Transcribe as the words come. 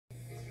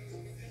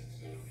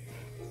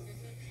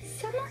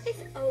Summer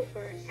is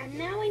over, and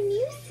now a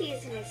new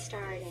season is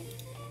starting.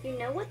 You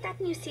know what that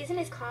new season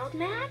is called,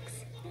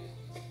 Max?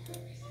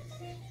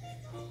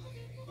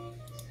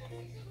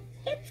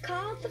 It's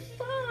called the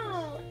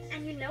fall.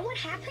 And you know what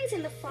happens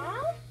in the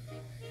fall?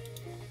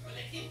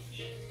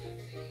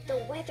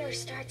 The weather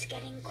starts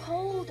getting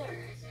colder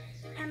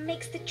and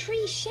makes the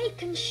trees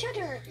shake and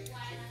shudder.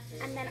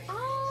 And then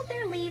all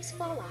their leaves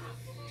fall off.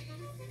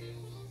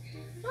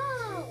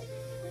 Oh!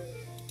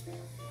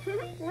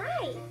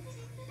 Right!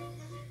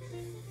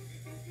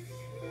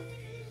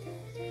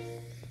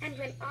 And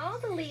when all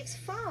the leaves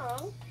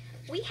fall,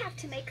 we have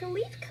to make a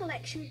leaf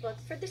collection book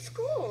for the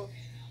school.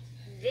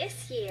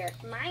 This year,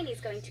 mine is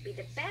going to be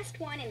the best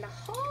one in the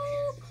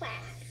whole class.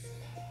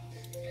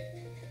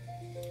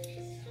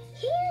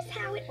 Here's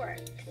how it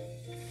works.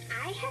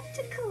 I have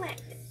to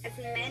collect as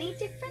many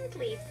different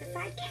leaves as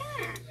I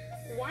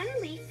can. One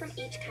leaf from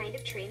each kind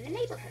of tree in the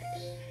neighborhood.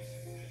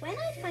 When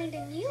I find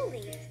a new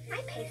leaf,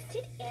 I paste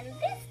it in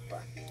this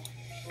book.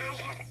 I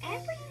have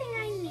everything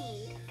I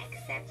need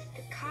except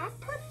the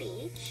copper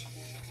beech,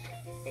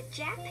 the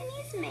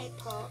Japanese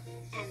maple,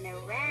 and the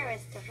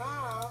rarest of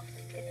all,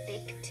 the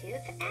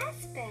big-tooth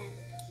aspen.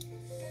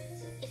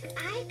 If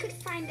I could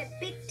find a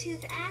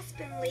big-tooth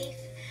aspen leaf,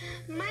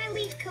 my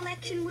leaf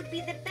collection would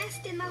be the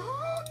best in the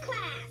whole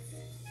class.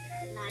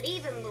 Not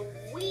even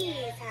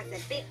Louise has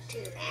a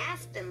big-tooth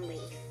aspen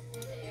leaf.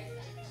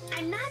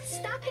 I'm not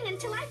stopping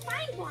until I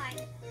find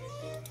one.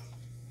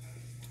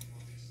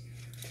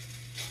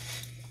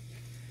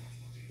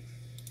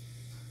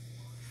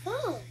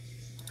 Oh,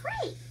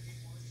 great.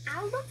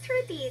 I'll look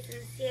through these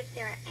and see if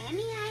there are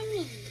any I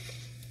need.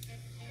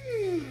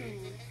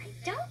 I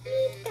don't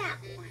need that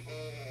one.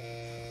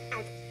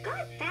 I've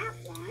got that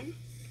one.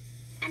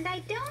 And I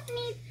don't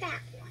need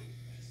that one.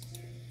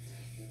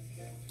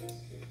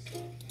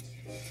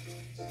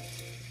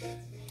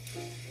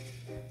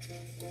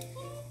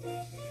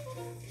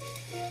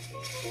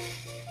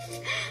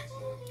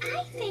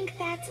 I think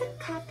that's a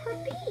copper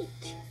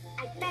beech.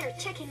 I'd better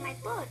check in my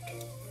book.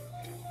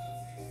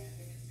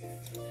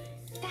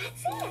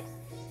 That's it.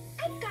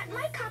 I've got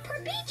my copper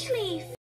beech leaf.